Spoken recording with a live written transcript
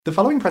The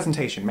following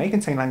presentation may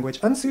contain language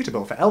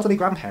unsuitable for elderly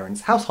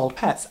grandparents, household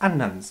pets, and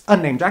nuns.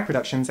 Unnamed Drag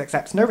Productions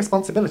accepts no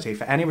responsibility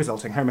for any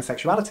resulting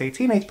homosexuality,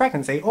 teenage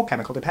pregnancy, or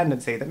chemical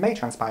dependency that may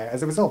transpire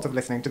as a result of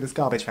listening to this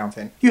garbage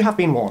fountain. You have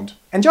been warned.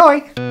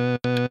 Enjoy!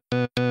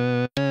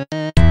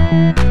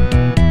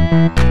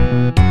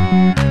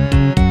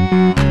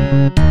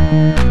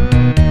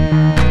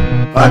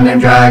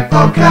 Unnamed Drag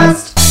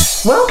Podcast.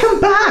 Welcome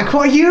back!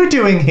 What are you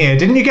doing here?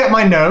 Didn't you get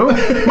my note?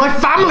 My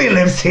family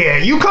lives here!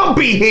 You can't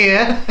be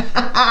here!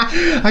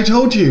 I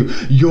told you,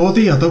 you're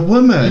the other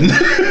woman.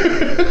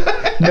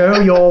 Know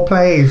your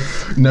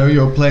place. Know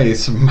your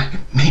place.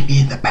 Maybe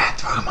in the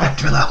bathroom. I'll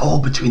drill a hole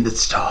between the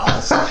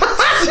stalls.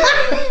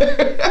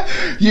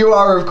 You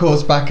are, of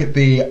course, back at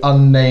the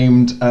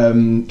unnamed...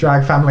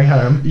 Drag family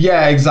home.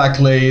 Yeah,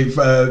 exactly.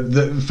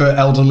 For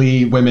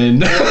elderly women.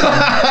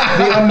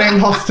 The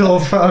unnamed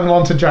hostels for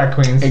unwanted drag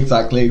queens.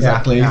 Exactly.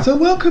 Yeah. So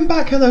welcome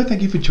back. Hello,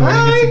 thank you for joining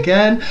us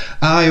again.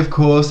 I, of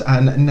course,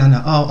 and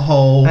Nana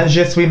Arthole. And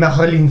je suis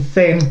Marilyn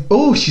Sen.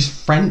 Oh, she's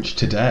French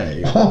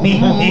today.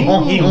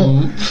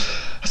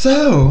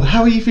 So,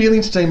 how are you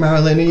feeling today,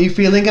 Marilyn? Are you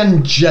feeling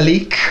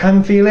angelic?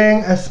 I'm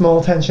feeling a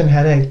small tension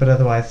headache, but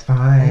otherwise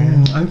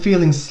fine. I'm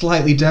feeling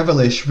slightly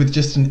devilish with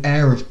just an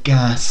air of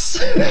gas.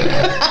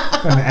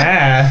 An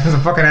air? There's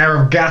a fucking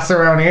air of gas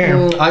around here.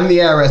 I'm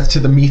the heiress to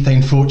the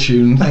methane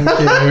fortune, thank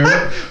you.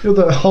 You're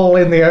the hole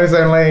in the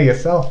ozone layer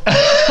yourself.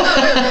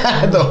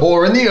 The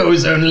whore in the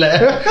ozone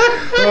layer.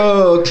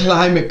 Oh,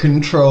 climate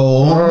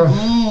control.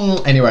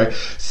 Anyway,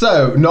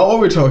 so not what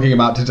we're talking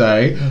about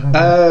today.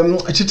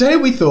 Today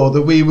we thought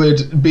that we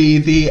would be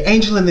the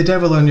angel and the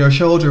devil on your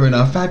shoulder in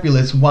our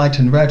fabulous white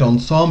and red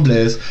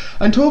ensembles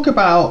and talk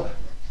about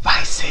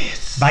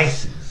vices.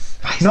 Vices.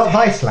 Not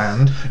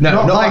Viceland.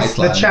 No, not Vice,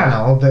 Viceland. the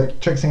channel that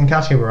Trixie and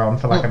Katy were on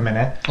for like a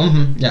minute.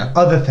 Yeah.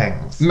 Other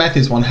things. Meth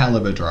is one hell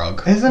of a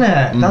drug. Isn't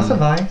it? That's a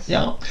vice.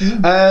 Yeah.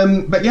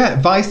 But yeah,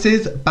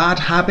 vices, bad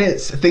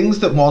habits, things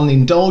that one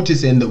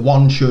indulges in that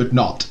one should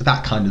not.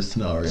 That kind of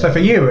scenario. So for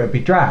you, it'd be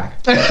drag.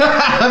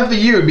 For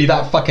you, it'd be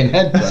that fucking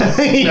headdress.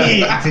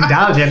 It's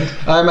indulgent.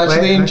 I'm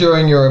actually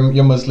enjoying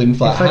your muslin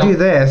flat. If I do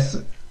this,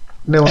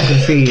 no one can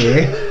see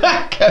you.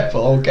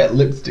 Careful, I'll get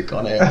lipstick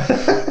on it.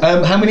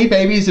 How many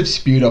babies have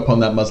spewed up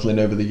on that muslin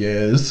over the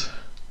years?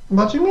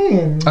 What do you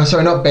mean? Oh,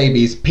 sorry, not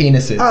babies,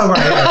 penises. Oh,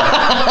 right.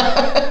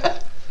 Yeah.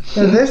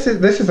 No, this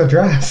is a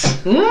dress.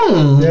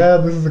 Yeah,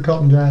 this is a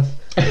cotton dress.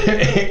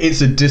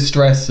 It's a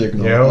distress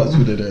signal. Yep. That's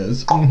what it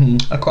is.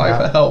 A cry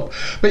for help.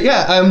 But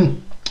yeah,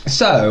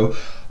 so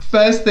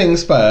first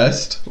things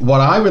first,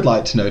 what I would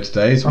like to know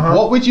today is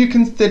what would you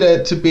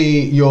consider to be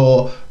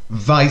your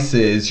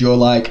vices, your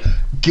like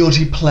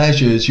guilty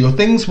pleasures, your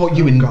things what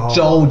you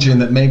indulge in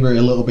that maybe are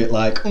a little bit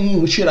like,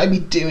 should I be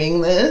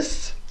doing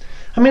this?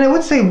 I mean, I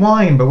would say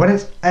wine, but when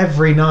it's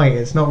every night,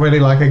 it's not really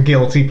like a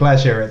guilty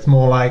pleasure. It's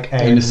more like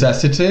A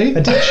necessity?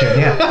 Addiction,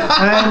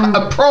 yeah.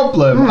 A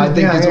problem, I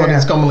think is what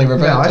it's commonly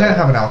referred to. No, I don't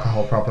have an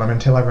alcohol problem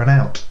until I run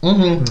out.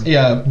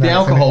 Yeah, the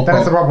alcohol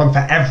That's a problem.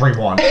 problem for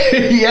everyone.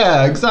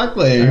 Yeah,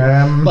 exactly.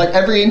 Like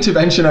every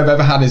intervention I've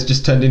ever had has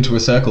just turned into a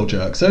circle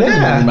jerk, so it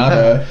doesn't really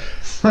matter.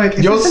 Like,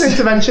 is this an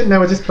intervention? No,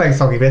 we're just playing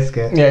Soggy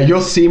Biscuit. Yeah,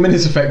 your semen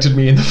has affected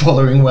me in the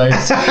following ways.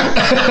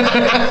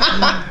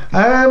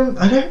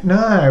 I don't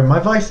know. My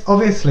vice,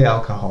 obviously,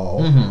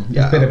 alcohol.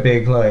 Yeah. It's been a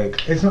big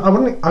like. It's not.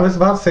 I was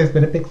about to say it's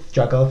been a big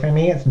struggle for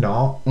me. It's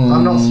not.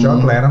 I'm not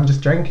struggling. I'm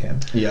just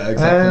drinking. Yeah,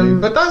 exactly.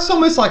 But that's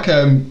almost like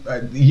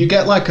you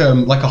get like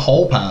a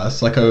hall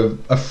pass, like a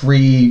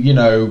free,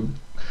 go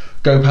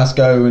past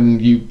go,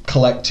 and you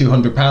collect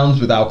 £200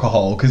 with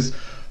alcohol, because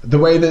the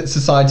way that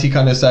society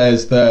kind of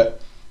says that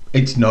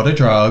it's not a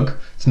drug,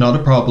 it's not a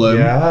problem,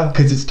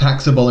 because it's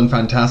taxable and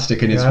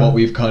fantastic, and it's what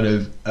we've kind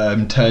of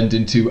turned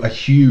into a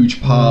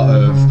huge part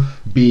of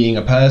being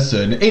a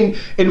person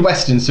in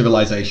Western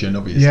civilization,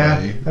 obviously. Yeah,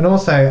 and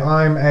also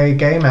I'm a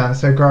gay man,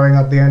 so growing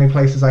up the only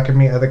places I could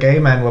meet other gay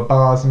men were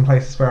bars and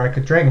places where I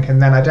could drink,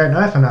 and then I don't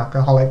know if I'm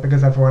alcoholic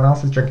because everyone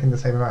else is drinking the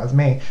same amount as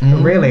me.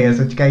 But really, as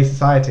a gay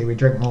society, we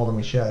drink more than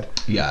we should.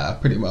 Yeah,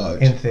 pretty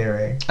much. In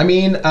theory. I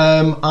mean,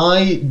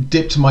 I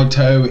dipped my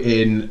toe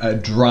in a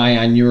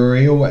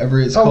dry-annuary or whatever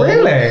it's called. Oh,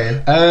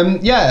 really?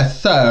 Yeah,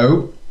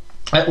 so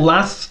at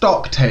last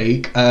stock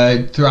take,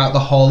 throughout the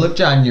whole of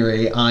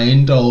January, I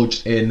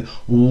indulged in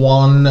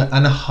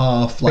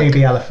 1.5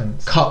 baby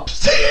elephants.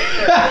 Cups.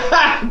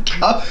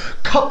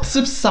 Cups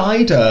of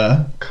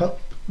cider.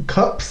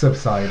 Cups of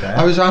cider?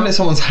 I was around at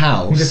someone's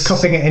house. You're just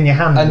cupping it in your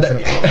hand. And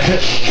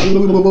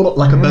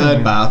like a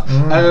bird bath.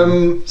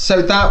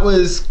 So that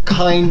was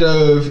kind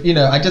of,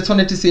 I just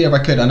wanted to see if I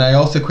could, and I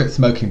also quit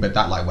smoking, but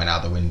that went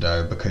out the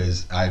window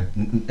because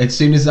as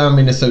soon as I'm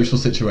in a social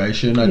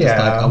situation, I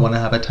want to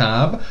have a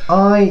tab.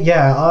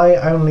 I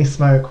only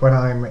smoke when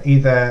I'm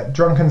either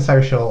drunk and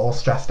social or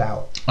stressed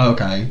out.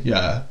 Okay,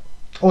 yeah.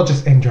 Or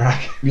just in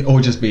drag. Or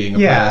just being a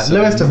Yeah, person.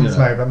 Lewis doesn't you know.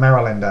 smoke, but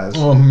Marilyn does.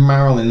 Oh,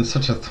 Marilyn's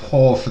such a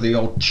whore for the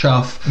old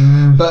chuff.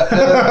 But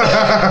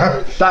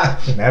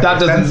that In every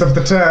doesn't sense of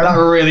the term. that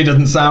really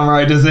doesn't sound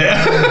right, does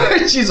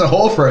it? She's a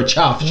whore for a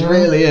chuff. She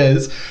really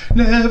is.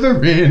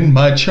 Never in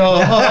my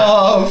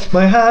chuff.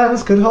 My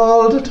hands could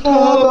hold a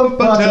tub of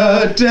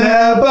butter.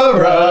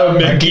 Deborah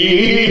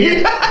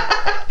McGee.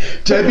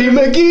 Debbie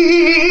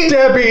McGee.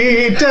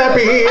 Debbie,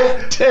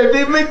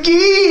 Debbie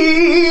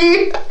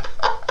McGee.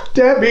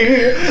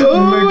 Debbie.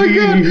 Oh my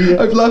McGee.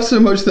 god! I've laughed so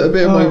much that a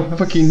bit of Oh, my that's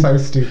fucking so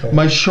stupid.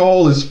 my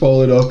shawl has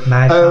fallen off.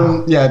 My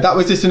shawl. Yeah, that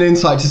was just an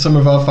insight to some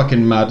of our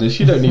fucking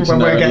madness. You don't need to When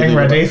know. we're getting anything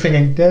ready, about-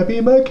 singing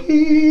Debbie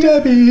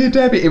McGee.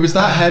 Debbie. It was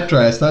that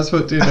headdress. That's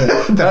what did it.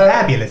 The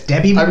fabulous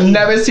Debbie I've McGee.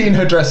 never seen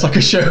her dress like a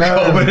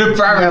showgirl, but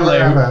apparently.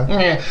 never,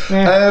 ever.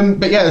 Yeah.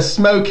 But yeah,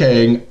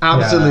 smoking,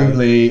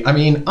 absolutely. I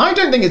mean, I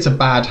don't think it's a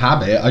bad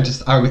habit. I think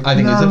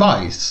it's a No.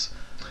 vice.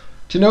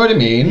 Do you know what I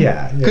mean?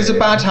 Yeah, Because a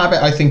bad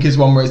habit, I think, is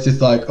one where it's just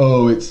like,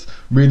 oh, it's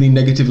really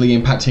negatively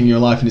impacting your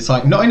life, and it's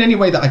like not in any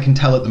way that I can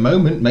tell at the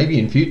moment. Maybe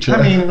in future.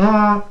 I mean, it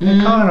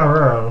kind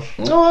of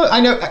is. oh, I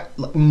know.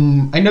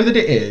 I know that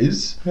it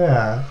is.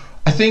 Yeah.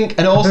 I think,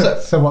 and also.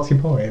 So what's your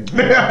point?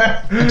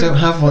 I don't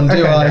have one, do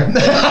Okay,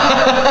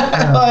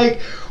 I?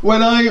 Like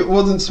when I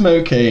wasn't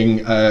smoking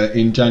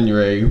in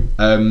January,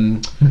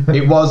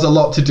 it was a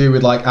lot to do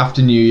with like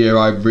after New Year.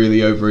 I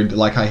really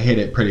I hit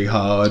it pretty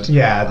hard.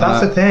 Yeah,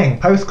 that's the thing.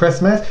 Post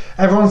Christmas,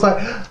 everyone's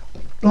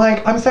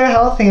like, I'm so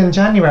healthy in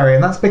January,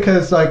 and that's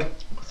because like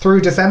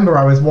through December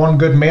I was one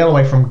good meal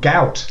away from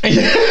gout.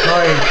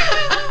 Like,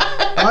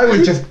 I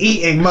was just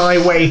eating my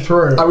way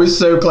through. I was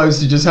so close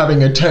to just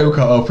having a toe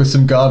cut off with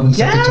some garden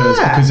secateurs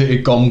Yeah. because it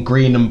had gone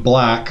green and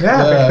black.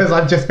 Yeah, because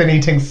I've just been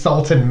eating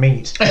salted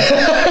meat.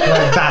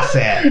 Like, that's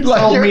it.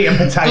 Salt, meat, and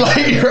potato.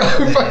 Like your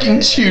own fucking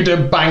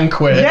Tudor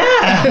banquet.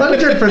 Yeah,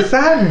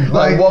 100%.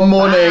 Like one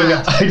morning,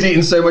 I'd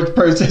eaten so much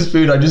processed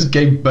food, I just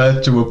gave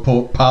birth to a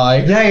pork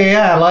pie.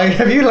 Yeah. Like,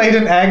 have you laid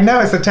an egg? No,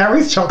 it's a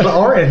Terry's chocolate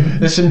orange.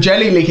 There's some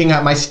jelly leaking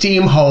out my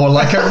steam hole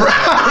like a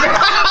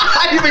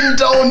I've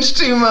indulged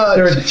too much.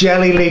 There's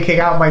jelly leaking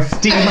out my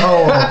steam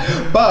hole.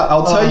 But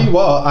I'll tell you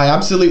what, I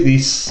absolutely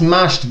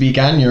smashed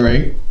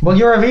veganuary Well,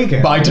 you're a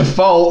vegan. by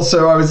default,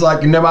 so I was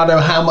like, no matter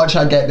how much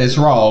I get this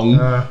wrong,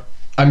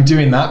 I'm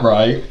doing that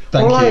right.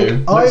 Thank Well, you.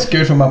 like, Looks I've-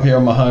 good from up here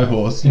on my high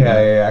horse. you know.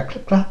 Yeah.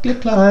 Clip, clap,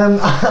 clip,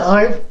 clap.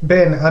 I've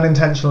been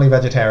unintentionally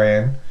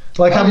vegetarian.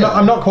 Like, Oh, I'm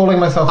yeah. not calling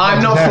myself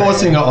I'm not vegetarian.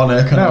 forcing it on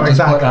her. Can No, I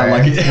just point out,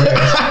 exactly. like, It's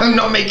weird. I'm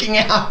not making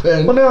it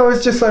happen. Well, no, I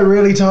was just like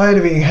really tired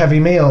of eating heavy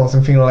meals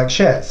and feeling like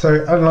shit.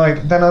 So, and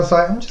like, then I was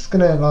like, I'm just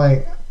gonna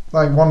like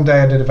one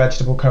day I did a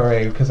vegetable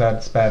curry because I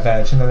had spare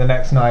veg, and then the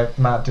next night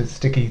Matt did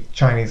sticky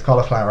Chinese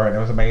cauliflower, and it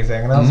was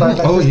amazing. And I was like,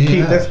 let's just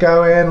keep this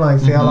going, like,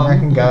 see how long I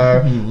can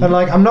go. And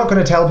like, I'm not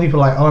gonna tell people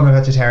like, oh, I'm a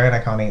vegetarian, I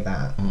can't eat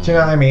that. Do you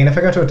know what I mean? If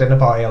I go to a dinner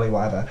party, I'll eat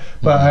whatever.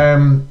 But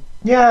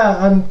yeah,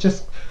 I'm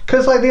just.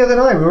 Because like the other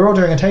night we were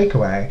ordering a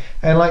takeaway,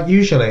 and like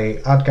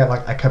usually I'd get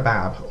like a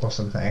kebab or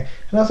something, and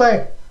I was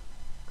like,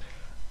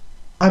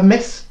 I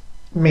miss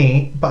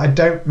meat, but I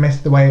don't miss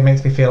the way it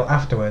makes me feel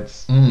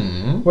afterwards.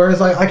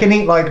 Whereas like I can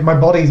eat like my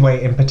body's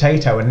weight in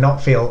potato and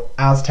not feel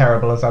as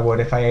terrible as I would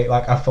if I ate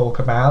like a full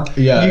kebab.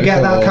 Yeah, you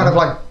get that sure. kind of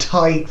like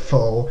tight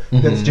full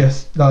that's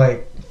just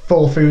like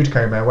full food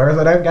coma, whereas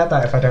I don't get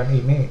that if I don't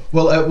eat meat.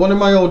 Well, at one of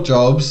my old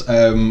jobs,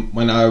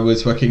 when I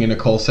was working in a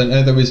call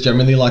centre, there was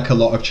generally like a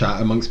lot of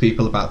chat amongst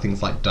people about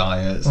things like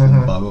diets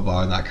and blah blah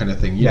blah and that kind of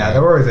thing. you Yeah, know.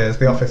 there always is.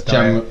 The office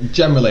diet.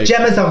 Generally.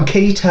 Gemma's on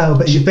keto,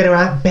 but she's been a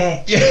right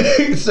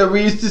bitch. So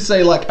we used to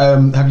say like,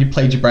 have you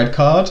played your bread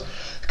card?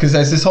 Because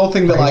there's this whole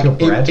thing that Played like,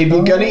 your bread if you're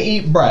card? gonna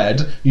eat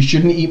bread, you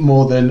shouldn't eat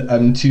more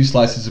than 2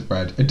 slices of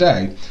bread a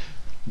day.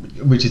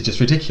 Which is just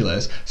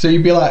ridiculous. So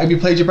you'd be like, have you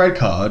played your bread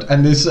card?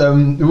 And this the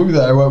woman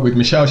that I worked with,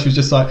 Michelle, she was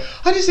just like,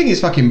 I just think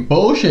it's fucking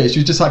bullshit. She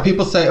was just like,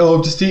 people say, oh,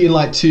 I've just eaten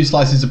like 2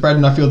 slices of bread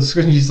and I feel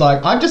disgusting. She's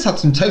like, I've just had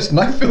some toast and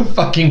I feel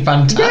fucking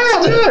fantastic.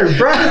 Yeah, no,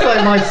 bread is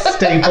like my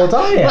staple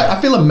diet. Like, I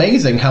feel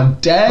amazing. How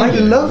dare I you?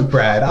 love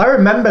bread. I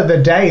remember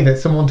the day that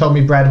someone told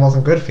me bread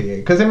wasn't good for you.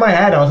 Because in my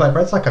head, I was like,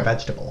 bread's like a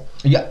vegetable.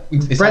 Yeah,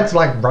 it's Bread's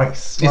like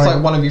rice. It's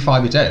like one of your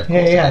 5 a day. Of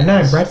course Yeah, it no,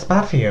 is. bread's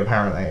bad for you,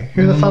 apparently.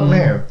 Who the fuck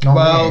knew? Not me.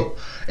 Well,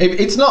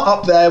 it's not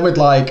up there with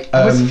like.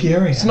 I was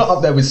furious. It's not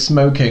up there with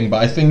smoking,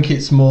 but I think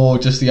it's more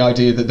just the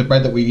idea that the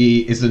bread that we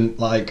eat isn't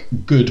like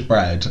good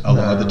bread. A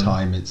lot of the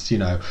time, it's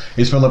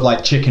it's full of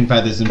like chicken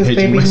feathers and Because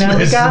pigeon baby, now we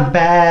whiskers. got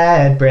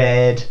bad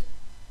bread.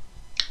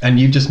 And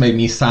you've just made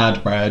me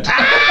sad bread.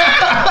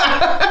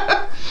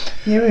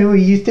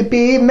 We used to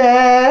be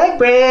mad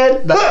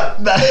bread.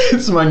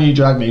 That's my new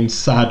drag name,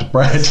 Sad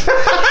Bread.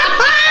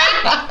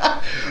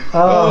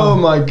 Oh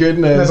my No, but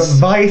goodness.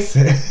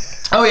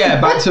 vices. Oh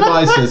yeah, back to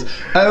vices.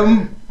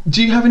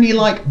 Do you have any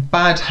like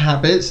bad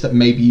habits that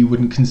maybe you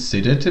wouldn't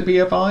consider to be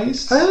a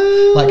vice?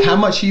 Like how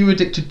much are you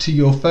addicted to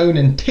your phone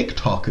and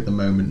TikTok at the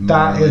moment?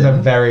 That is a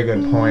Marilyn? very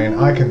good point.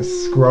 I can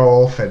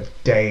scroll for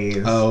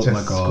days. Oh just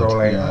my God,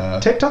 scrolling. yeah.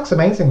 TikTok's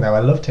amazing though. I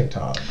love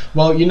TikTok.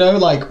 Well,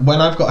 like when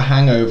I've got a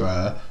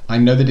hangover, I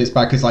know that it's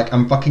bad because like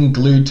I'm fucking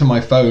glued to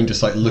my phone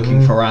just like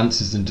looking for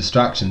answers and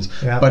distractions,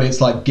 but it's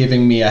like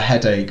giving me a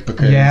headache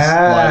because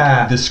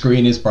like the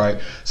screen is bright.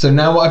 So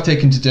now what I've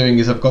taken to doing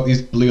is I've got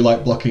these blue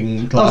light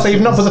blocking glasses. Oh, so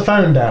you've not put the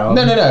phone down?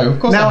 No, of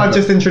course now I I've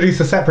just introduced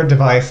a separate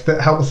device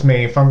that helps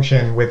me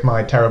function with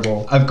my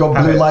terrible I've got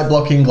blue light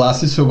blocking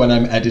glasses for when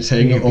I'm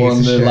editing or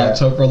on the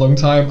laptop for a long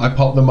time. I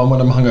pop them on when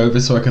I'm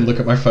hungover so I can look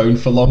at my phone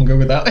for longer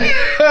without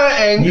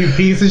hurting. You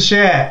piece of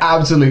shit.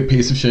 Absolute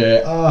piece of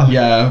shit.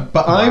 Yeah,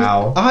 but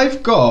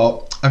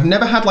I've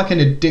never had like an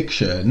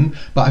addiction,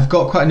 but I've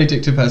got quite an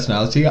addictive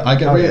personality. I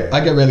get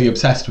really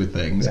obsessed with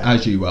things,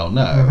 as you well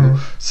know.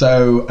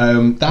 So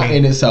that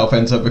in itself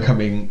ends up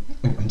becoming.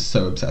 I'm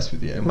so obsessed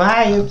with you.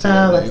 Why are you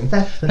so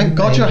obsessed with Thank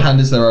God your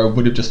hand is there. I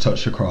would have just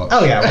touched your crotch.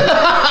 Oh yeah.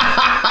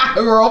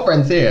 We're all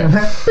friends here.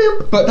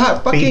 But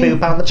that fucking. Do you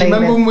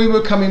remember when we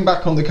were coming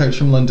back on the coach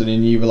from London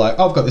and you were like,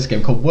 "Oh, I've got this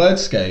game called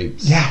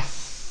Wordscapes."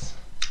 Yes.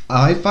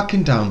 I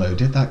fucking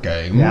downloaded that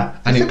game. Yeah.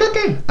 And it's a good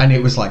game. And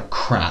it was like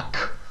crack.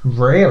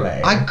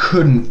 Really? I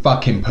couldn't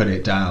fucking put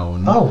it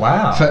down. Oh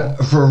wow.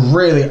 For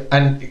really,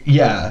 and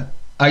yeah,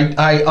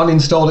 I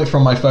uninstalled it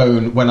from my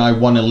phone when I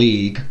won a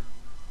league.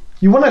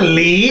 You won a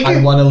league? I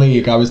won a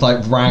league. I was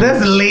like ranked.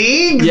 There's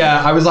leagues?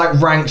 Yeah, I was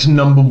like ranked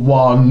number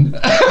 1.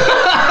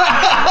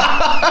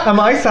 Am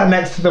I sat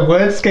next to the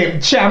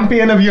Wordscape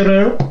champion of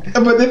Europe?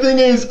 But the thing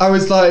is, I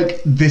was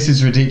like, this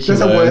is ridiculous.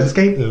 There's a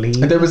Wordscape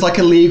league. And there was like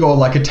a league or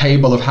like a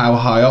table of how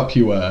high up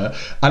you were.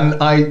 And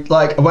I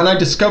like, when I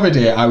discovered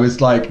it, I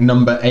was like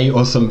number 8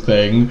 or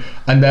something.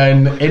 And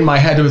then in my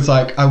head, I was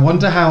like, I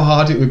wonder how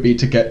hard it would be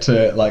to get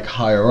to like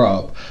higher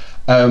up.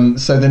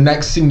 So the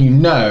next thing you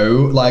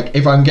know, like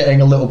if I'm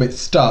getting a little bit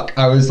stuck,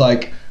 I was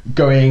like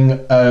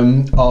going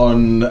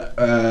onto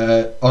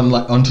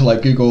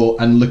like Google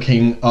and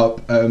looking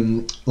up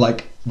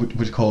like what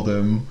would you call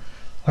them?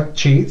 Like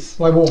cheats?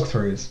 Like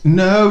walkthroughs?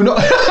 No, not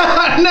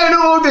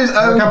not walkthroughs.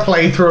 Like a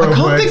playthrough. I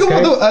can't think of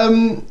what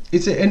the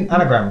is it an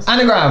anagrams?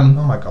 Anagram.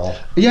 Oh my god.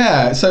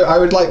 Yeah, so I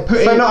would like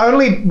put. So not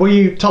only were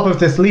you top of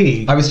this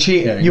league, I was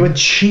cheating. You were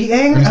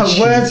cheating at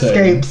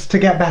Wordscapes to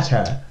get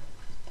better.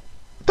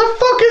 The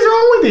fuck is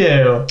wrong with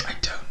you? I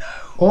don't know.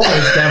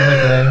 Almost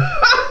everything.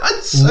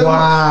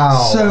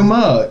 Wow. So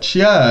much,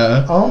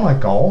 yeah. Oh my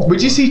god.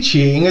 Would you see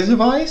cheating as a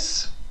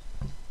vice?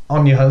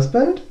 On your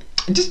husband?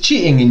 Just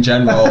cheating in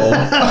general.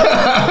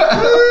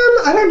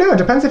 I don't know. It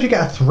depends if you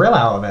get a thrill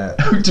out of it.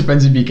 It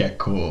depends if you get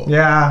caught.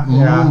 Yeah.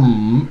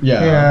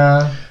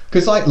 Yeah.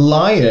 Because like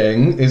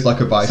lying is like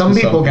a vice. Some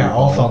people get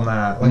off on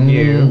that, like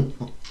you.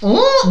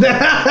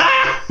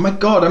 My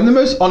God, I'm the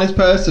most honest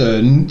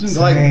person.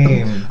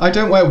 Same. Like, I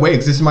don't wear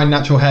wigs. This is my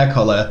natural hair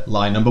color.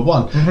 Lie number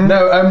 1. Mm-hmm.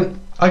 No,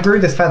 I grew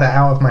this feather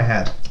out of my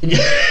head.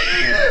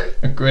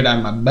 I grew it out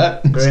of my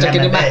butt. Stuck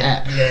it in my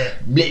hair.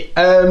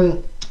 Yeah.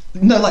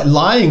 No, like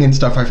lying and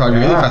stuff I find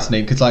really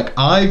fascinating because like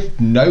I've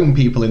known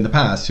people in the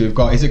past who have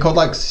got, is it called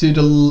like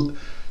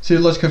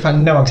pseudological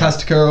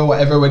fantastica or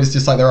whatever, where it's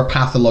just like they're a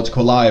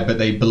pathological liar but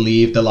they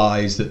believe the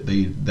lies that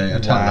they are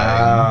telling.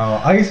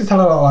 Wow. I used to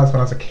tell a lot of lies when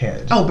I was a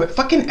kid. Oh, but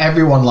fucking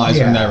everyone lies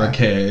when they're a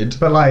kid.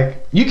 But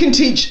like, you can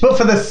teach, but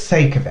for the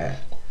sake of it.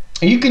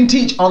 You can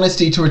teach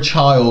honesty to a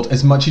child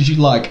as much as you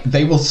like.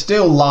 They will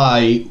still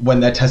lie when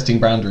they're testing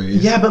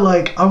boundaries. Yeah, but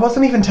like, I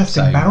wasn't even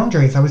testing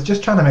boundaries. I was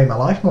just trying to make my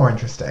life more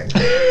interesting.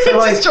 So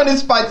like, just trying to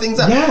spice things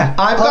up. Yeah.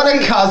 I've got a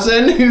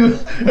cousin who...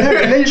 No,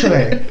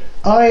 literally.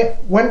 I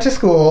went to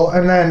school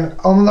and then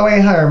on the way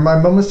home, my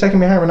mum was taking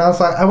me home and I was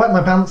like, I wet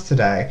my pants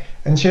today.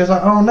 And she was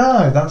like, oh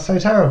no, that's so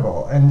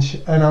terrible. And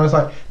I was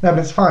like, no, but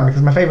it's fine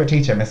because my favourite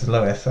teacher, Mrs.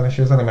 Lewis, and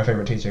she was only my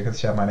favourite teacher because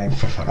she had my name.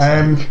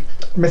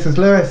 Mrs.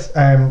 Lewis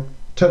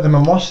took them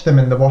and washed them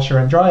in the washer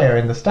and dryer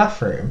in the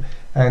staff room.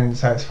 And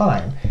so it's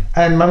fine.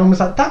 And my mum was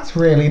like, that's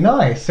really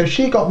nice. So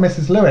she got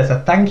Mrs. Lewis a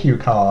thank you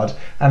card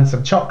and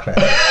some chocolate.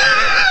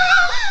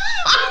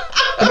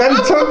 And then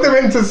took them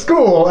into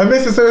school, and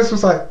Mrs. Lewis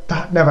was like,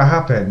 that never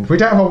happened. We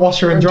don't have a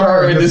washer and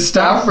dryer in the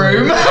staff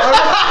room.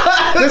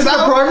 This is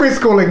a primary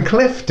school in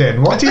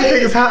Clifton. What do you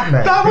think is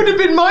happening? That would have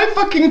been my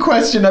fucking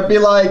question. I'd be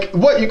like,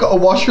 what, you got a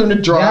washer and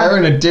a dryer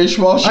and a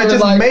dishwasher? I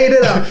just made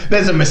it up.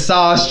 There's a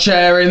massage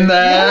chair in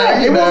there,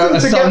 it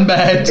wasn't a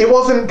sunbed. It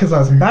wasn't because I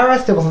was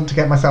embarrassed, it wasn't to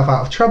get myself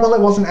out of trouble, it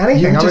wasn't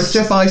anything. I was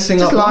just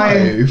spicing up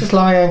lying, life. Just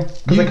lying,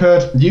 because I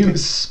could. You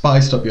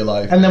spiced up your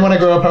life. And then when I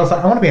grew up, I was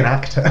like, I want to be an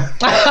actor.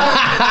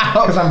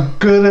 Because I'm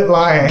good at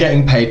lying.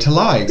 Getting paid to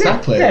lie,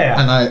 exactly. Yeah.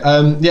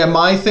 And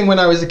my thing when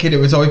I was a kid, it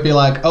was always be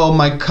like, oh,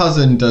 my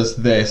cousin does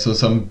this or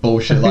some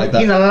bullshit like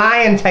that. He's a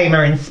lion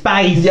tamer in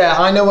space. Yeah,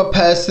 I know a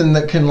person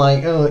that can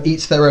like,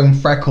 eats their own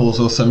freckles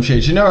or some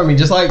shit. You know what I mean?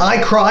 Just like,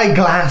 I cry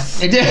glass.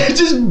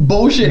 Just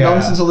bullshit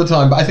nonsense all the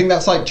time. But I think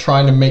that's like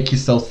trying to make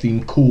yourself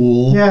seem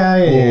cool.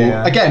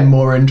 Yeah. Again,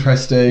 more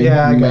interesting.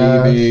 Yeah,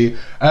 maybe.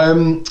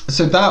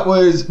 So that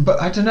was,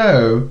 but I don't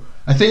know.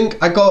 I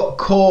think I got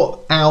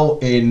caught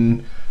out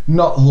in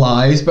not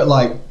lies, but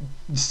like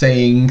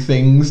saying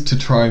things to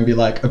try and be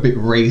like a bit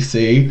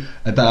racy.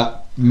 That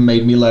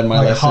made me learn my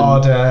Like lesson.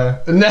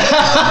 harder.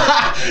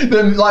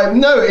 Then like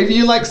no, if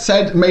you like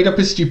made up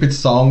a stupid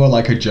song or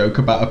like a joke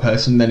about a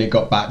person, then it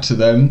got back to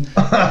them.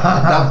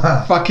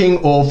 That fucking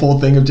awful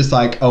thing of just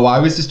like, oh, I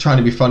was just trying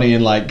to be funny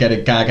and like get a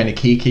gag and a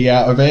kiki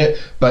out of it,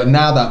 but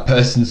now that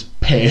person's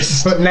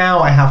pissed. But now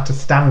I have to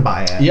stand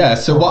by it. Yeah,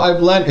 so what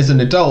I've learned as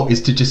an adult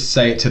is to just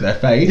say it to their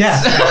face.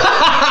 Yeah.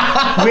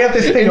 We have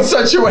this thing in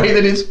such a way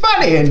that it's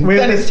funny, and we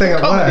have then this it's thing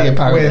at comedy, work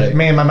apparently. with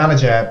me and my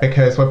manager,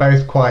 because we're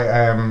both quite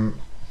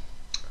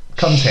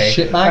cunty.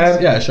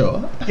 Shitbags? Yeah,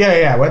 sure.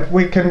 Yeah,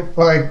 we can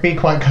like be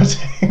quite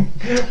cutting,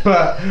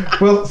 but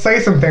we'll say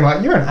something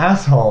like, "You're an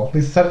asshole."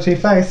 Please said it to your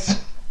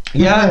face.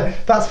 Yeah.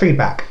 That's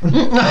feedback.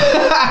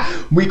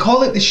 We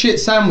call it the shit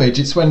sandwich.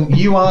 It's when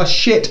you are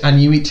shit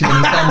and you eat too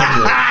many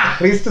sandwiches.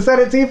 At least I said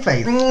it to your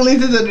face. At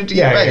least I said it to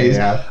your face.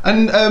 Yeah.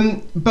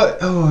 And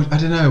but I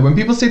don't know. When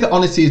people say that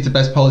honesty is the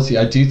best policy,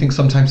 I do think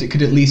sometimes it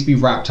could at least be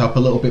wrapped up a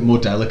little bit more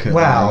delicately.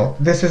 Well,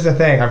 this is the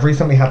thing. I've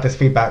recently had this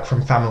feedback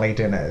from family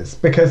dinners,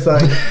 because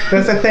like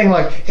there's a thing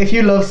like, if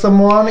you love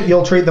someone,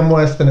 you'll treat them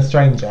worse than a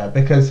stranger,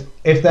 because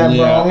if they're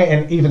wrong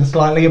and even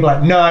slightly, you'll be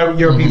like, no,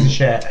 you're a piece of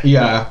shit.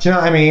 Yeah. Do you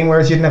know what I mean?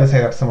 Whereas you'd never say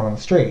that to someone on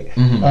the street.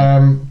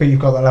 Mm-hmm. But you've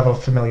got that level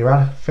of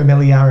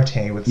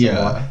familiarity with someone.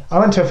 Yeah. I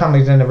went to a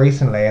family dinner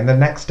recently, and the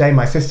next day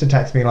my sister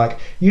texted me like,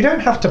 you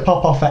don't have to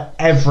pop off at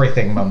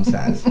everything Mum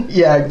says.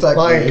 Yeah,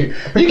 exactly. Like, you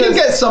can because-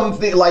 get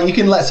something, like, you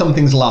can let some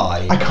things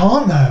lie. I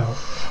can't though.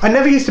 I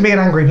never used to be an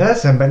angry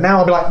person, but now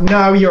I'll be like,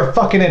 no, you're a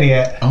fucking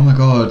idiot. Oh my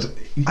god.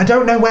 I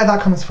don't know where that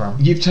comes from.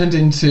 You've turned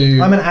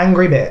into... I'm an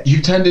angry bitch.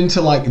 You've turned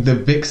into like the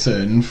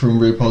vixen from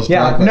RuPaul's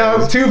Yeah, Drag Race.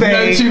 no, too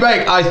vague. No, too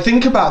vague. I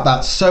think about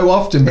that so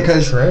often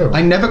because true.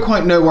 I never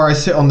quite know where I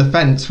sit on the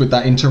fence with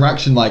that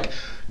interaction. Like,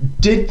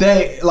 did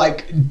they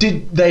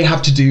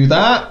have to do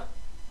that?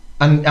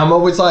 And I'm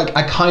always like,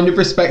 I kind of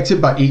respect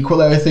it, but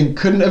equally I think,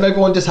 couldn't have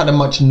everyone just had a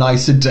much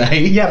nicer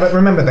day? Yeah, but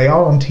remember, they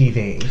are on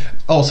TV.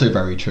 Also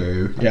very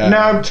true. Yeah.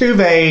 No, too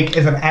vague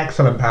is an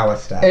excellent power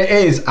step. It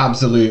is,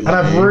 absolutely. And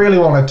I've really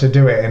wanted to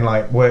do it in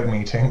like work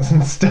meetings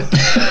and stuff.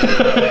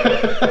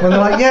 When they're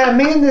like, yeah,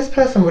 me and this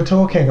person were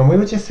talking and we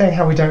were just saying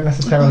how we don't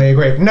necessarily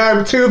agree.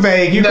 No, too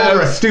vague. You called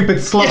her a stupid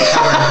slut.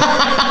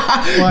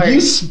 Like,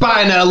 you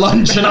spat in her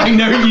lunch and I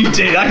know you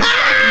did. I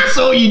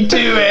saw you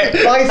do it.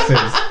 vices.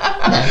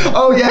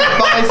 Oh yeah,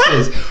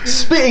 vices.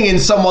 Spitting in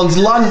someone's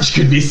lunch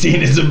could be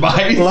seen as a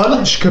vice.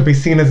 Lunch could be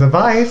seen as a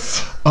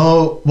vice.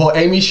 Oh, well,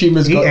 Amy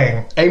Schumer's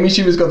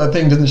got that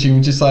thing, doesn't she?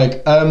 Just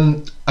like,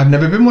 I've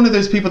never been one of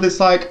those people that's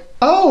like,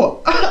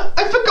 oh,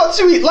 I forgot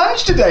to eat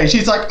lunch today.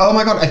 She's like, oh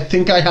my god, I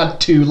think I had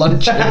 2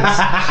 lunches.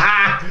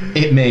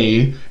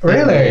 Me.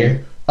 Really?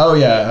 Oh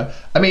yeah.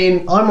 I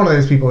mean, I'm one of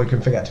those people who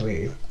can forget to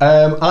eat.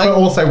 but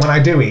also when I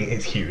do eat,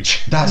 it's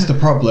huge. that's the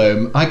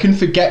problem. I can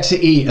forget to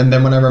eat, and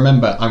then when I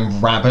remember,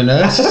 I'm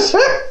ravenous,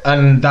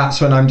 and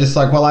that's when I'm just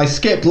like, well, I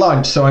skipped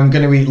lunch, so I'm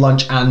going to eat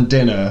lunch and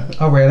dinner.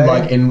 Oh, really?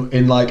 Like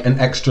in like an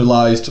extra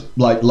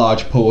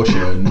large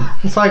portion.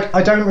 It's like,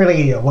 I don't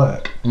really eat at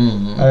work. I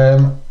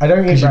don't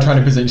eat. Because you're trying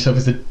to present yourself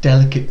as a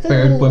delicate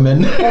bird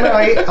woman. Well, no,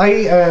 I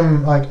eat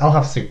like, I'll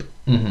have soup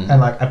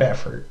and like a bit of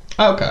fruit.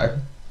 Okay.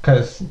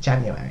 Because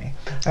January.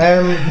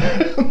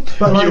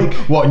 But like,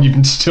 What, and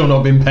you've still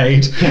not been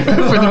paid for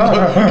the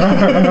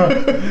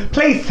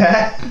please,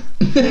 sir.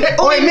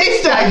 Oi,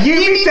 mister, you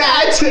be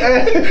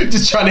that.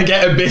 Just trying to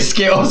get a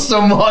biscuit off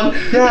someone.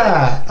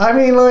 Yeah, I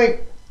mean,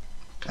 like,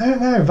 I don't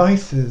know,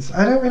 vices.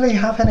 I don't really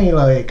have any,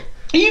 like...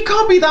 You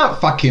can't be that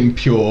fucking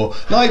pure.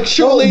 Like,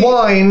 surely...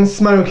 wine,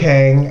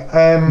 smoking,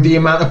 the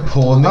amount of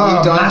porn that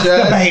you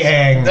digest.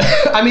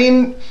 masturbating. I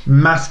mean...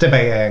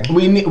 Masturbating.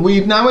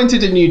 We've now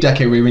entered a new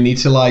decade where we need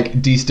to like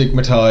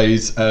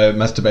destigmatize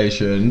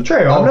masturbation.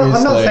 True,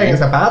 I'm not saying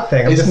it's a bad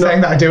thing. I'm just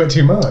saying that I do it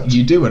too much.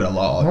 You do it a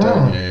lot,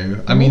 don't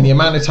you? I mean, the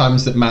amount of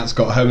times that Matt's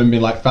got home and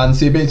been like,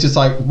 fancy a bit, it's just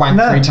like, wank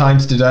 3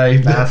 times today.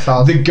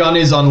 The gun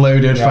is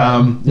unloaded,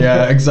 fam.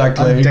 Yeah,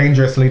 exactly. I'm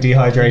dangerously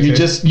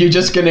dehydrated. You're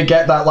just gonna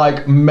get that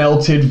like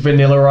melted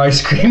vanilla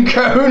ice cream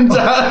cone.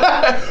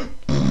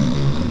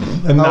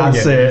 And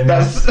that's it.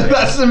 That's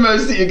the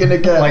most that you're gonna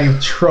get. Like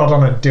you've trod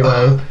on a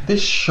duo.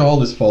 This shawl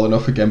has fallen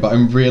off again, but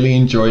I'm really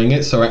enjoying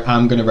it, so I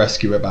am gonna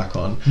rescue it back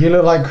on. You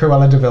look like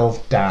Cruella de Vil's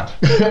dad.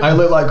 I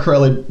look like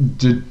Cruella.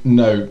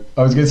 No,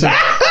 I was gonna say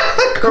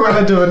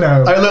Cruella de Vil.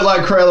 I look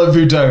like Cruella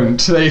who don't.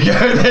 There you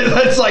go.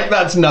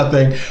 That's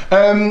nothing.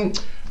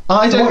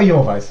 What are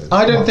your vices?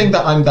 I don't think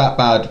that I'm that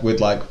bad with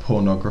like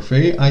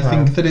pornography. I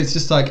think that it's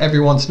just like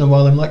every once in a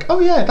while I'm like, oh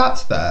yeah,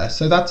 that's there,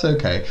 so that's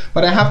okay.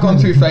 But I have gone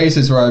through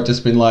phases where I've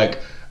just been like,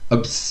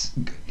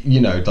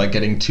 like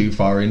getting too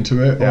far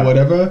into it or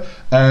whatever.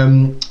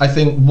 I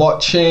think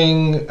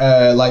watching,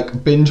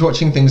 like binge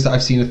watching things that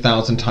I've seen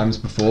 1,000 times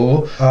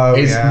before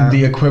is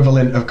the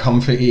equivalent of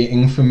comfort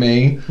eating for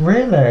me.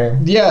 Really?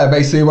 Yeah,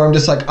 basically where I'm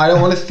just like, I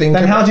don't want to think.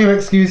 Then how do you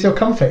excuse your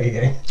comfort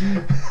eating?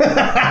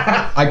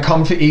 I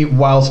comfort eat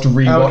whilst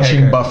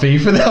rewatching Buffy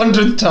for the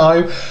 100th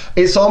time.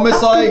 It's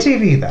almost That's like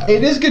good TV though.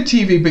 It is good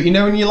TV, but you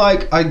know when you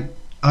like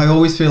I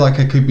always feel like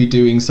I could be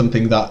doing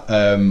something that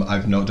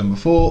I've not done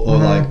before, or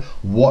like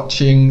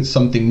watching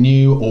something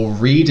new, or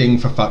reading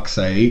for fuck's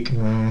sake.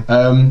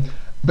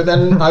 But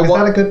then I Is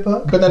that a good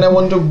book? But then I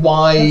wonder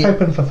why. It's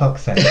open for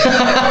fuck's sake.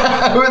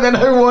 But then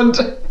I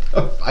wonder.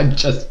 I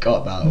just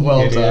got that.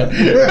 Well done.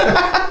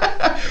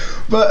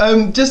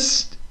 But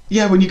just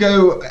when you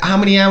go, how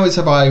many hours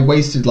have I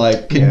wasted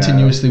like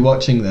continuously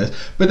watching this?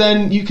 But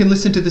then you can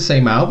listen to the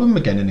same album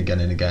again and again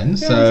and again.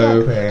 So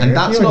exactly. and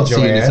that's You not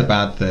enjoy seen as it. a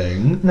bad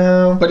thing.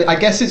 No. But I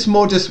guess it's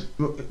more just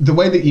the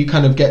way that you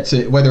kind of get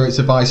to whether it's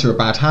a vice or a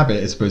bad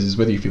habit, I suppose, is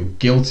whether you feel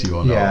guilty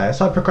or not. Yeah,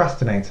 it's like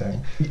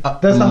procrastinating.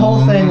 There's the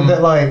whole thing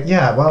that like,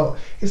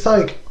 it's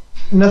like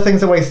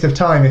nothing's a waste of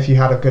time if you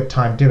had a good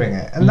time doing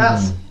it. And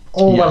that's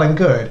all well and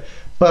good.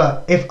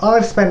 But if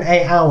I've spent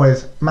 8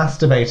 hours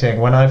masturbating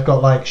when I've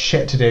got like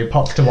shit to do,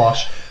 pots to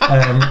wash,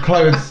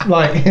 clothes,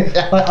 like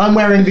I'm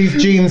wearing these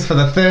jeans for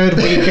the 3rd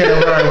week in a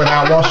row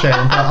without washing,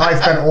 but I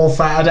spent all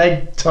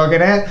Saturday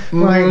tugging it,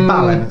 like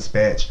balance,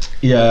 bitch.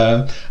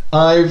 Yeah.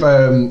 I've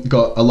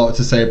got a lot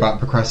to say about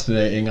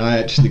procrastinating. I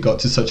actually got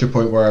to such a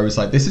point where I was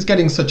like, this is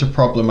getting such a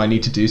problem, I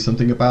need to do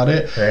something about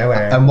it. Really?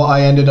 And what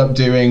I ended up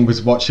doing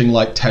was watching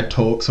like TED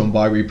Talks on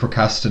why we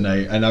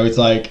procrastinate. And I was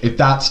like, if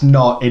that's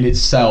not in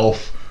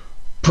itself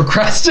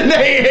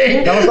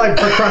procrastinating. That was like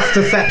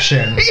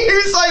procrastiception.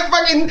 It was like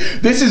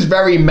fucking. This is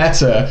very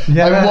meta.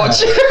 Yeah.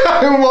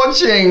 I'm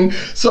watching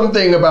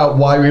something about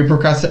why we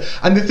procrastinate,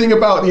 and the thing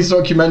about these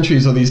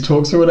documentaries or these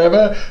talks or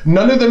whatever,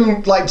 none of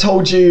them like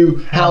told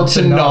you how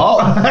to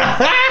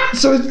not.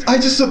 So I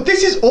just thought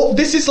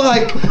this is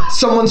like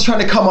someone's trying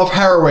to come off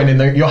heroin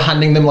and you're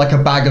handing them like a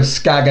bag of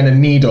Skag and a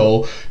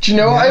needle. Do you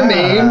know what I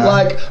mean?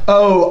 Like,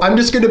 oh, I'm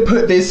just going to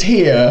put this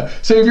here.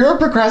 So if you're a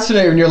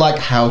procrastinator and you're like,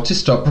 how to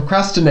stop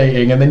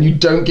procrastinating, and then you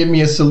don't give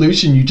me a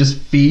solution, you just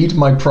feed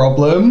my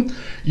problem.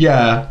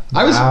 Yeah,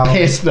 I was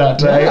pissed that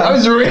day. Yeah. I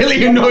was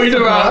really annoyed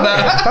about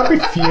that. I'd be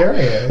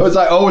furious. I was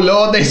like, oh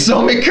Lord, they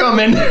saw me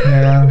coming.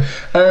 Yeah.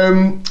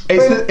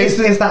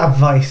 Is that a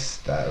vice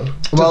though?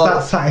 Does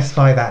that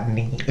satisfy that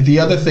need? The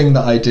other thing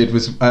that I did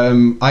was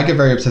I get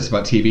very obsessed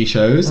about TV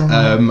shows,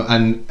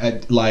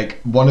 and like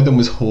one of them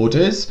was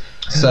Hoarders.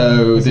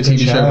 So the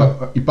TV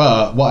show,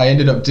 but what I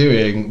ended up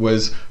doing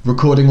was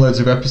recording loads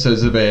of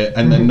episodes of it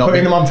and then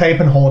putting them on tape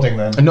and hoarding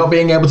them, and not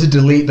being able to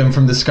delete them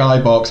from the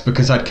Skybox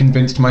because I'd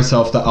convinced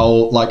myself that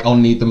I'll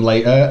need them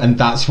later, and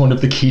that's one of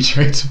the key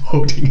traits of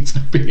hoarding, is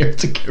not being able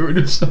to get rid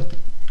of something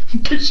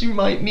because you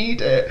might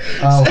need it.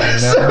 Oh,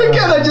 So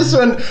again, I just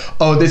went,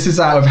 oh, this is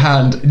out of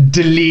hand.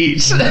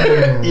 Delete.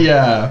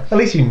 Yeah. At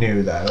least you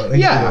knew though. At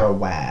least you were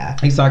aware.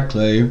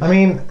 Exactly. I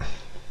mean,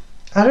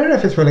 I don't know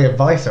if it's really a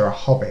vice or a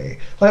hobby.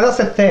 Like that's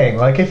the thing.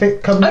 Like if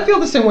it comes. I feel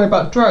the same way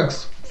about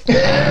drugs.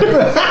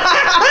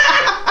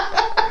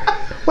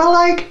 Well,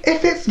 like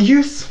if it's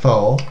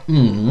useful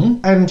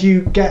and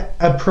you get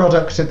a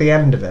product at the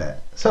end of it.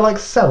 So like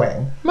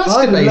sewing.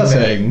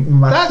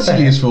 Masturbating. That's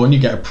Masturbating. useful, and you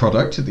get a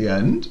product at the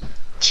end.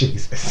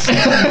 Jesus.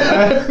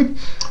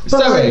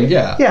 Sewing,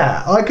 yeah.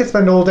 Yeah, I could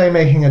spend all day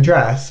making a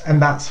dress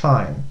and that's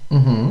fine.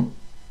 Mm-hmm. Do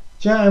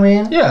you know what I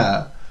mean?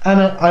 Yeah. And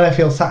I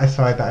feel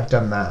satisfied that I've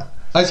done that.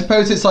 I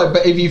suppose it's like,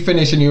 but if you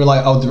finish and you're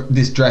like, oh,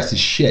 this dress is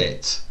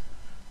shit,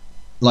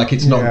 like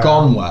it's not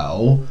gone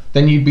well,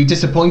 then you'd be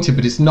disappointed,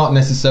 but it's not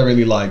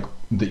necessarily like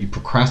that you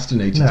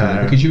procrastinated doing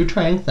it because you were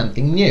trying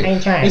something new.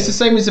 Okay. It's the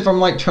same as if I'm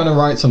like trying to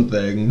write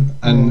something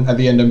and at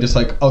the end I'm just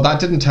like, oh, that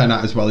didn't turn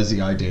out as well as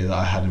the idea that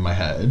I had in my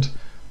head.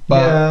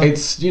 But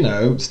it's,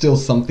 still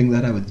something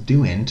that I was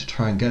doing to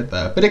try and get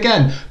there. But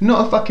again,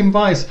 not a fucking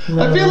vice.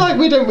 No. I feel like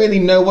we don't really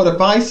know what a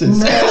vice is.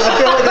 No, I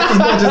feel like this is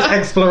more just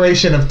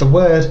exploration of the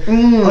word.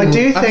 I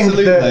do think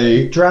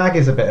absolutely. that drag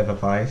is a bit of a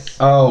vice.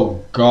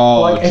 Oh,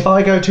 God. Like, if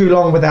I go too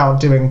long without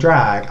doing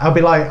drag, I'll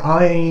be like,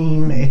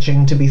 I'm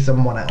itching to be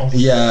someone else.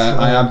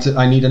 Yeah,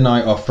 I need a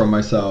night off from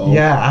myself.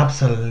 Yeah,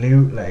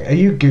 absolutely. Are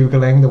you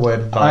Googling the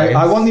word vice?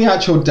 I want the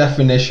actual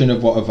definition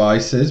of what a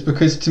vice is,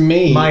 because to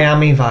me...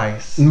 Miami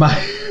Vice.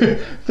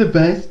 The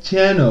best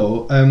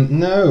channel.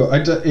 No,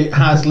 it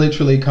has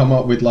literally come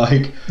up with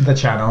like... The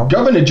channel.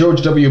 Governor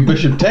George W.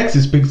 Bush of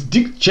Texas picks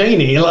Dick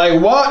Cheney.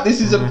 Like, what?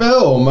 This is a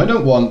film. I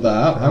don't want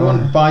that. I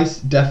want vice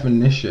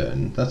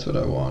definition. That's what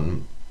I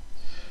want.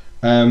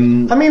 I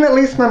mean, at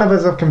least none of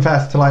us have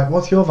confessed to like,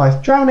 what's your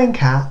vice? Drowning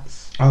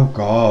cats. Oh,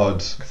 God.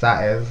 Because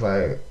that is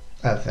like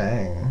a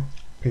thing.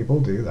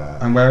 People do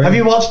that. I'm Have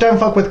you watched Don't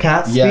Fuck With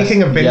Cats? Yes,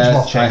 Speaking of binge yes,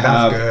 watching, I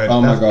have. that's good.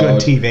 Oh my that's God.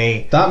 good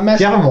TV. That messed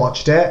If you haven't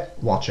watched it,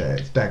 watch it.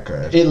 It's dead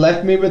good. It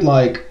left me with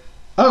like,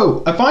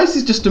 oh, a vice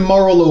is just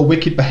immoral or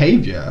wicked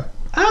behaviour.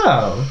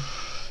 Oh.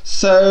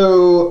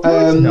 So,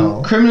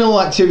 No. criminal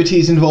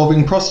activities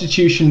involving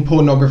prostitution,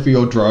 pornography,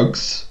 or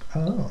drugs.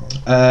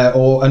 Oh.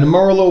 Or an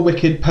immoral or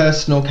wicked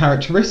personal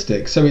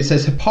characteristic. So it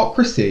says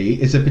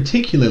hypocrisy is a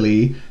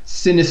particularly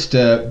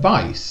sinister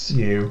vice.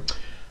 You.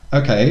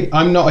 Okay,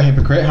 I'm not a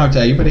hypocrite, how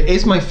dare you, but it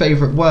is my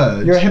favourite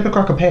word. You're a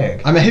hypocrite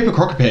pig. I'm a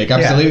hypocrite pig,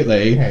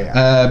 absolutely.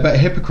 Yeah. But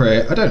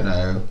hypocrite, I don't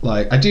know.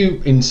 Like, I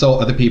do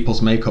insult other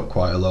people's makeup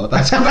quite a lot.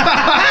 That's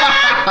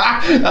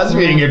That's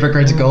being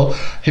hypocritical.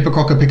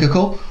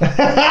 Hypocritical.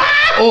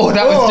 Oh,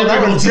 that was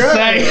difficult to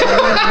say.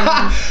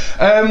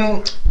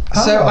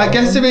 So I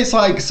guess if it's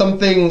like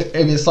something, if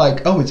it's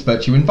like, oh, it's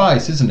virtue and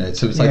vice, isn't it?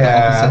 So it's like the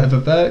opposite of a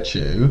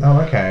virtue. Oh,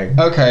 okay.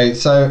 Okay,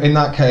 so in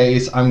that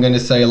case, I'm going to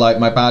say like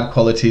my bad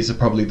qualities are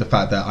probably the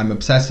fact that I'm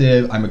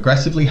obsessive, I'm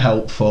aggressively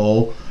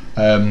helpful.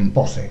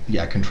 Bossy.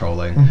 Yeah,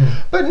 controlling.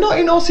 But not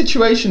in all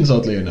situations,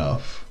 oddly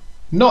enough.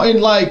 Not in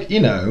like,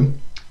 you know,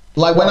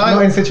 like when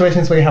Not in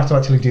situations where you have to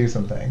actually do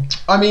something.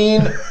 I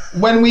mean,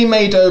 when we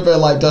made over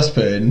like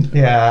Dustbin.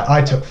 Yeah,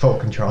 I took full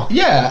control.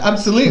 Yeah,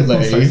 absolutely.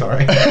 I'm so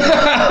sorry.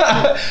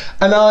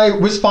 And I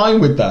was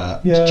fine with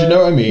that. Yeah. Do you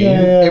know what I mean?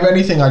 Yeah. If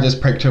anything, I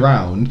just pricked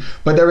around.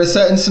 But there are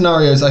certain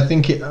scenarios. I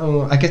think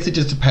I guess it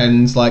just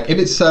depends. Like if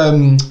it's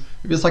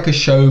like a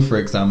show, for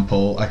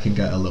example, I can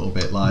get a little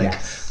bit like,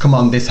 come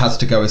on, this has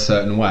to go a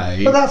certain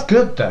way. But that's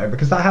good though,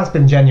 because that has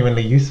been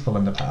genuinely useful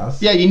in the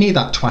past. Yeah, you need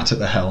that twat at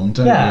the helm,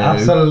 don't you? Yeah,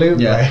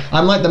 absolutely. Yeah.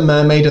 I'm like the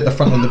mermaid at the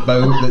front of the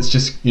boat that's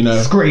just, you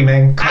know,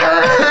 screaming.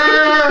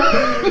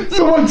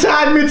 Someone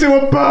tied me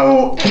to a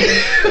boat.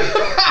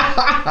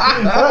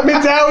 Let me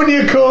down,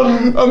 you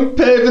cunt. I'm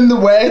paving the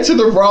way to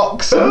the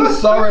rocks. I'm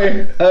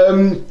sorry.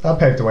 I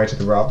paved the way to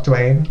the rock,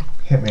 Dwayne.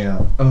 Hit me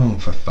up. Oh,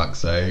 for fuck's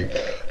sake.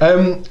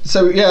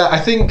 So yeah, I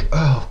think,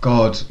 oh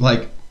god,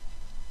 like,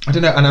 I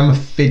don't know, and I'm a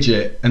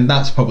fidget, and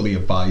that's probably a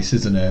vice,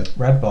 isn't it?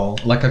 Red Bull.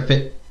 Like a Have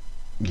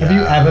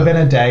you ever been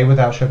a day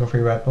without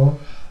sugar-free Red Bull?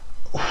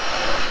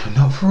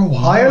 Not for a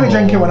while. I only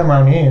drink it when I'm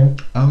around you.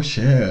 Oh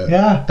shit.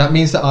 Yeah. That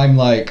means that I'm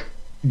like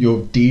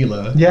your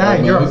dealer. Yeah,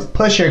 almost. you're a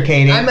pusher,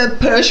 Katie. I'm a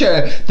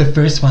pusher. The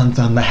first one's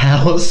on the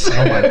house.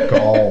 Oh my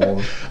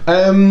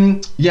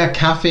god. Yeah,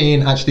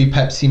 caffeine, actually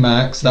Pepsi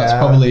Max. That's Yeah.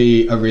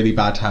 probably a really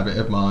bad habit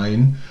of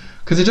mine.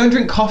 Because I don't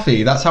drink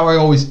coffee. That's how I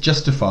always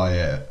justify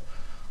it.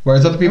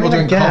 Whereas other people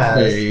drink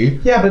coffee.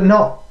 Yeah, but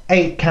not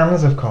 8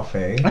 cans of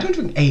coffee. I don't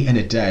drink 8 in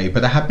a day, but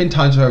there have been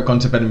times where I've gone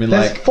to bed and been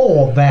There's like...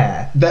 4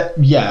 there.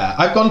 Yeah,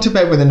 I've gone to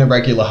bed with an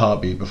irregular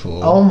heartbeat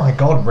before. Oh my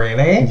god,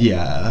 really?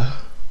 Yeah.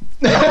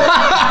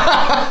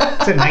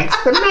 Tonight's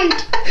the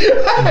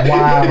night.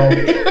 Wow.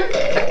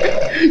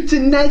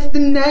 Tonight's the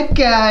night,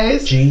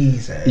 guys.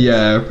 Jesus.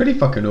 Yeah, pretty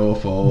fucking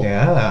awful.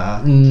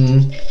 Yeah.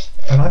 Mm.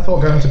 And I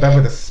thought going to bed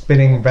with a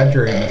spinning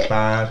bedroom was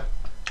bad.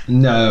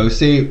 No,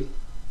 see,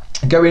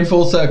 going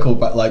full circle,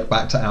 but like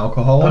back to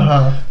alcohol.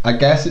 I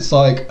guess it's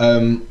like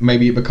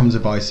maybe it becomes a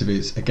vice if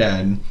it's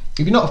again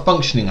if you're not a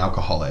functioning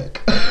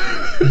alcoholic.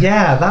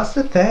 Yeah, that's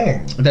the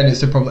thing. Then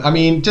it's a problem. I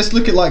mean, just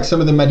look at like some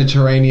of the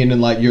Mediterranean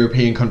and like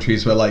European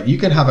countries where like you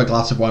can have a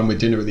glass of wine with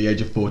dinner at the age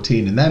of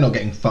 14 and they're not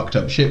getting fucked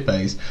up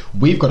shit-faced.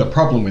 We've got a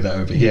problem with it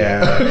over here.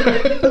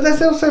 Yeah. But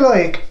there's also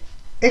like,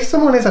 if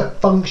someone is a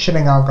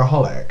functioning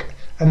alcoholic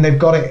and they've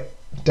got it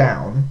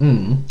down,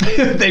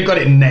 they've got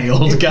it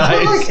nailed,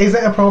 guys. Like, is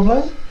it a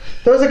problem?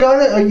 There was a guy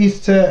that I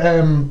used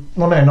to,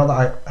 well no, not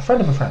that a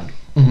friend of a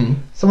friend.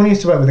 Someone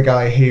used to work with a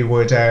guy who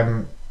would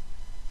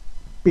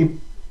be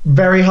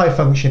very high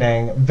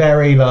functioning,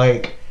 very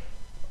like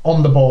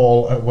on the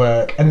ball at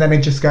work, and then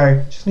he'd just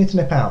go, just need to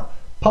nip out,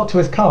 pop to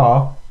his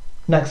car,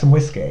 neck some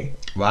whiskey,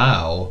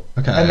 Wow.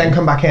 Okay. and then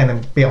come back in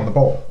and be on the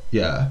ball.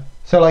 Yeah.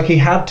 So like he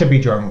had to be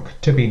drunk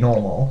to be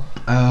normal.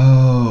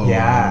 Oh.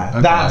 Yeah,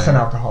 okay. that's an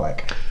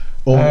alcoholic.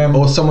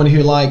 Or someone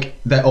who like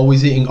they're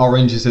always eating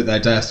oranges at their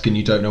desk and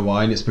you don't know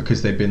why, and it's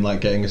because they've been like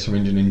getting a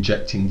syringe and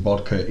injecting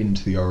vodka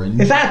into the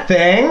orange. Is that a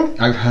thing?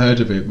 I've heard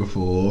of it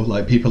before,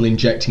 like people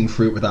injecting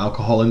fruit with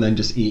alcohol and then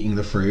just eating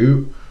the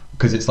fruit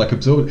because it's like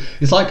absorbed.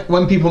 It's like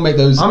when people make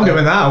those. I'm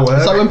doing that at work.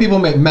 It's like when people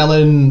make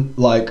melon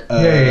like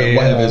Yeah.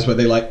 whatever's where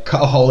they like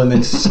cut a hole and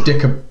then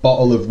stick a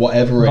bottle of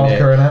whatever in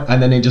Vodka it, in it.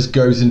 and then it just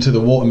goes into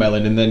the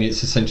watermelon and then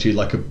it's essentially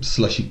like a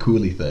slushy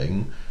coolie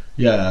thing.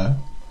 Yeah.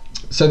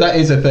 So that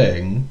is a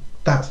thing.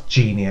 That's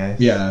genius.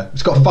 Yeah,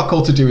 it's got fuck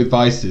all to do with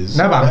vices.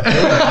 No, man.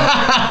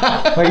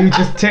 Well, you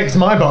just ticked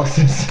my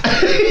boxes.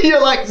 You're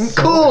like,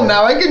 cool,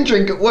 now I can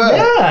drink at work.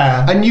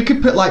 Yeah. And you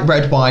could put like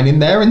red wine in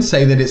there and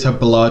say that it's a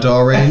blood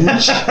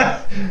orange.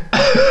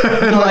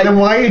 Like, then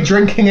why are you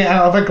drinking it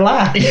out of a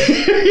glass?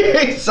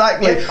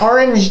 Exactly. It's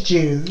orange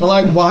juice.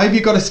 Like, why have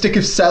you got a stick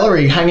of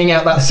celery hanging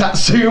out that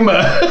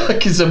satsuma?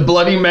 Like it's a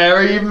Bloody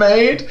Mary you've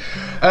made?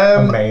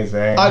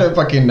 Amazing. I don't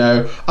fucking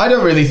know. I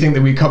don't really think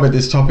that we covered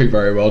this topic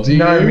very well, do you?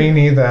 No, me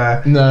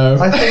neither. No.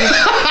 I think,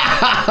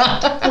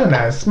 I don't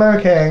know,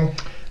 smoking,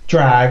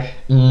 drag.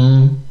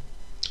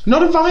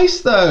 Not a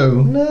vice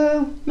though.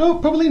 No,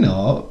 probably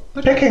not.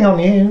 picking on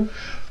you.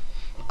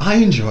 I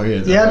enjoy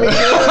it. Though. Yeah, me too.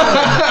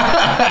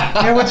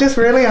 Yeah, we're just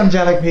really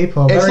angelic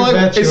people. It's very like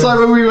virtuous. it's like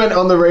when we went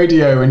on the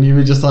radio and you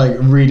were just like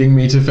reading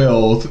me to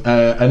filth,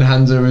 and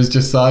Hansa was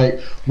just like,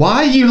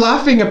 "Why are you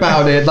laughing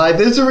about it? Like,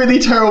 there's a really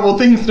terrible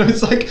things." And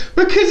it's like,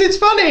 because it's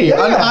funny,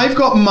 Yeah. and I've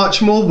got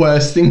much more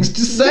worse things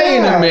to say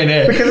in a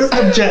minute. Because it's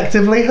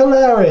objectively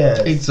hilarious.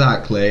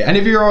 Exactly. And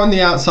if you're on the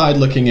outside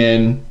looking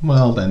in,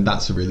 well, then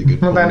that's a really good.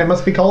 Well, porn. then it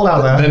must be cold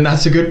out there. Then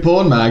that's a good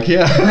porn mag,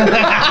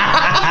 yeah.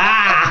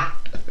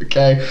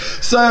 Okay,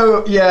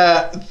 so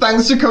yeah,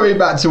 thanks for coming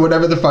back to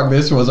whatever the fuck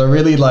this was. I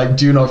really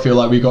do not feel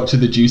like we got to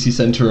the juicy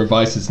center of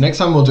vices. Next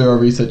time we'll do our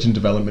research and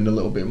development a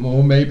little bit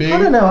more, maybe. I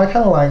don't know, I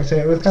kind of liked it.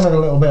 It was kind of a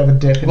little bit of a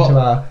dip into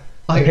our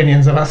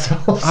opinions of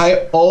ourselves.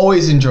 I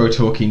always enjoy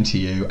talking to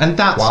you, and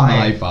that's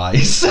my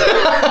vice.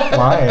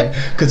 Why?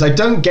 Because I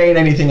don't gain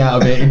anything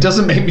out of it. It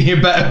doesn't make me a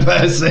better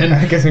person.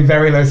 It gives me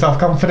very low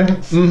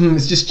self-confidence.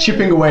 It's just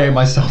chipping away at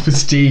my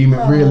self-esteem.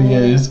 It really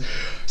is.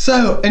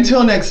 So,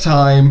 until next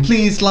time,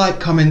 please like,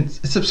 comment,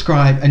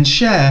 subscribe, and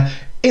share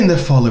in the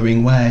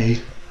following way.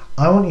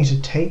 I want you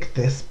to take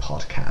this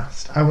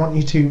podcast, I want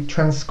you to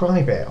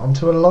transcribe it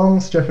onto a long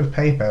strip of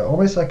paper,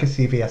 almost like a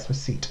CVS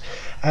receipt,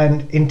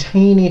 and in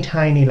teeny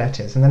tiny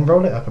letters, and then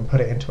roll it up and put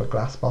it into a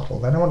glass bottle.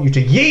 Then I want you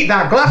to yeet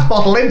that glass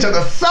bottle into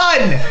the sun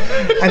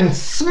and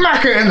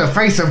smack it in the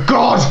face of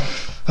God.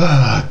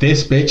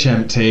 This bitch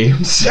empty.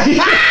 See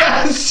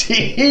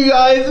you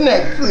guys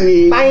next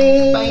week.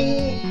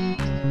 Bye.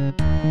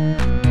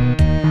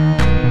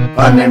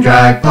 Unnamed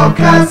Drag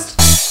Podcast.